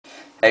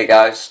Hey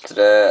guys,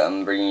 today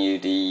I'm bringing you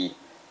the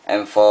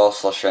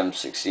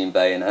M4/M16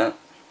 bayonet.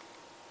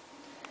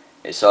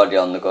 It's already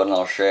on the gun.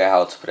 I'll show you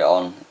how to put it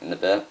on in a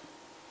bit.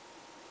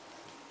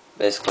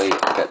 Basically,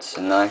 it gets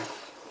a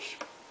knife.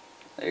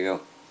 There you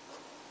go.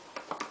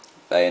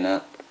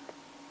 Bayonet.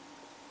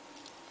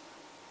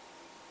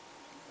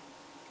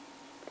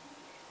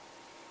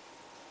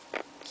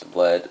 It's a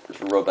blade.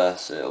 It's rubber,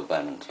 so it'll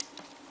bend.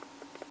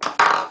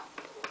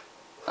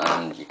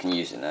 And you can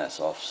use it in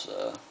airsoft.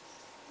 So.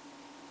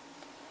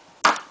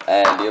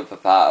 And the upper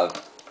part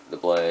of the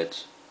blade,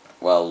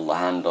 well, the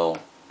handle,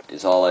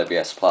 is all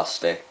ABS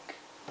plastic.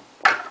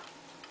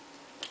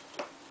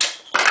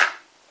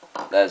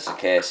 There's the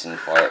casing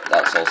for it,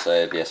 that's also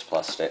ABS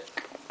plastic.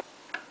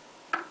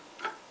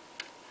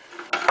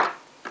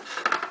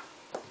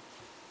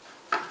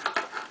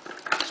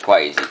 It's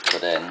quite easy to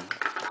put in,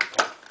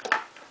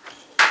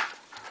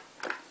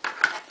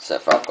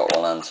 except for I've got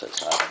one hand so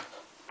it's hard.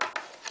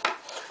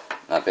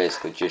 That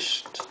basically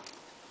just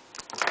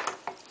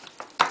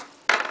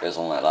goes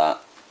on like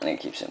that and it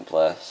keeps it in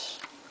place.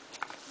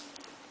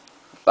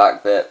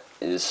 Back bit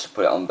is to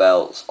put it on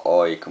belts,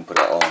 or you can put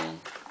it on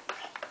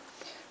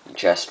your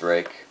chest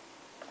rig.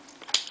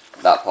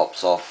 That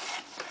pops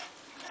off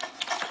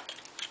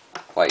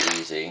quite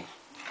easy.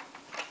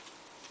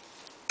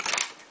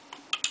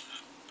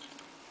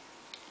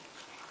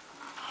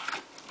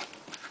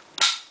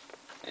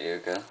 There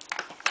you go.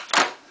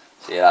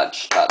 So yeah, that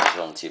just attaches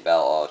onto your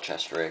belt or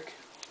chest rig.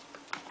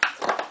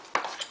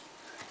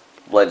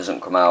 Blade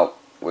doesn't come out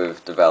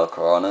with the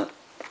Velcro on it.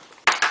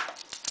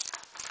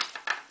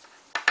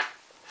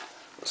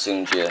 As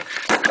soon as your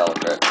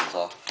Velcro comes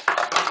off.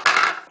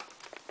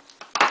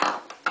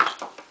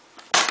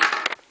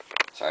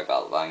 Sorry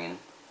about the banging.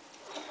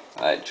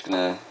 Right, just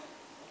gonna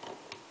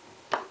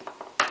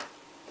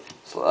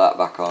slip that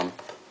back on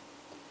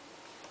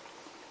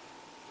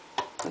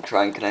and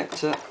try and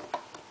connect it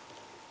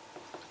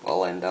while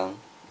laying down.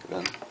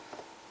 Good.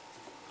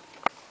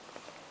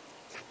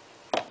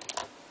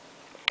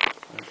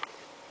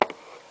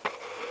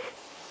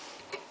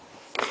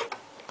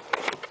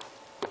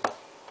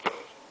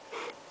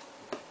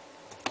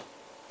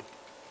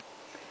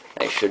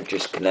 It should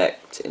just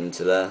connect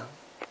into there.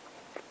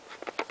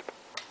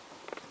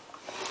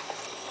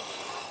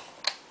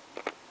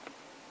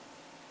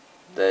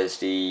 There's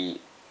the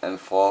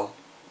M4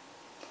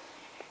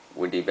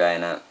 with the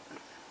bayonet.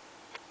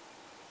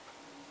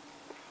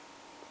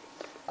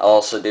 I'll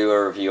also do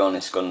a review on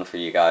this gun for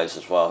you guys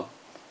as well.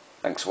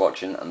 Thanks for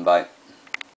watching and bye.